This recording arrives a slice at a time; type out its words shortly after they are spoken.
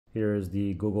Here is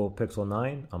the Google Pixel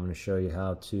 9. I'm going to show you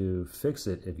how to fix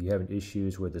it if you have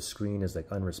issues where the screen is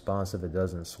like unresponsive, it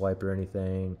doesn't swipe or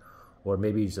anything, or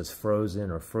maybe it's just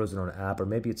frozen on an app, or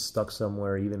maybe it's stuck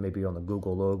somewhere, even maybe on the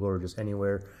Google logo or just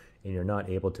anywhere, and you're not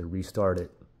able to restart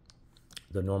it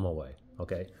the normal way.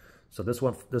 Okay, so this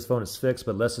phone is fixed,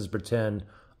 but let's just pretend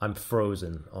I'm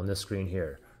frozen on this screen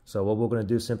here. So what we're going to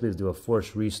do simply is do a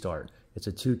forced restart. It's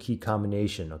a 2-key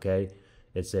combination. Okay,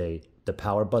 it's the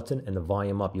power button and the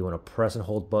volume up. You want to press and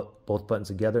hold both buttons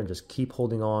together and just keep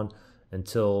holding on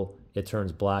until it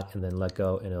turns black, and then let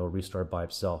go and it'll restart by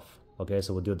itself. Okay,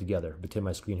 so we'll do it together. Pretend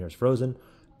my screen here is frozen.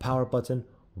 Power button,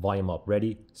 volume up.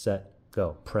 Ready, set,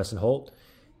 go. Press and hold.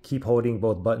 Keep holding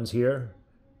both buttons here.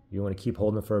 You want to keep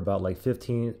holding for about like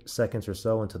 15 seconds or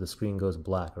so until the screen goes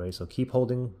black, right? So keep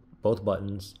holding both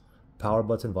buttons. Power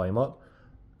button, volume up.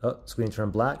 Oh, screen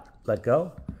turned black, let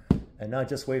go. And now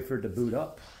just wait for it to boot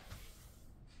up.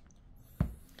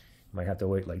 Might have to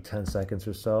wait like 10 seconds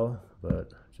or so,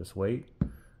 but just wait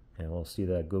and we'll see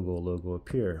that Google logo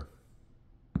appear.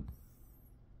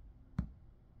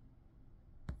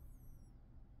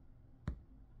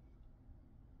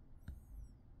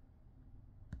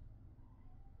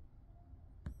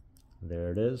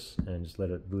 There it is, and just let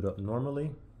it boot up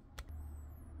normally.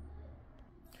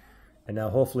 And now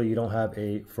hopefully you don't have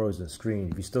a frozen screen.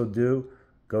 If you still do,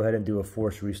 go ahead and do a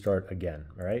forced restart again,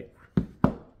 all right?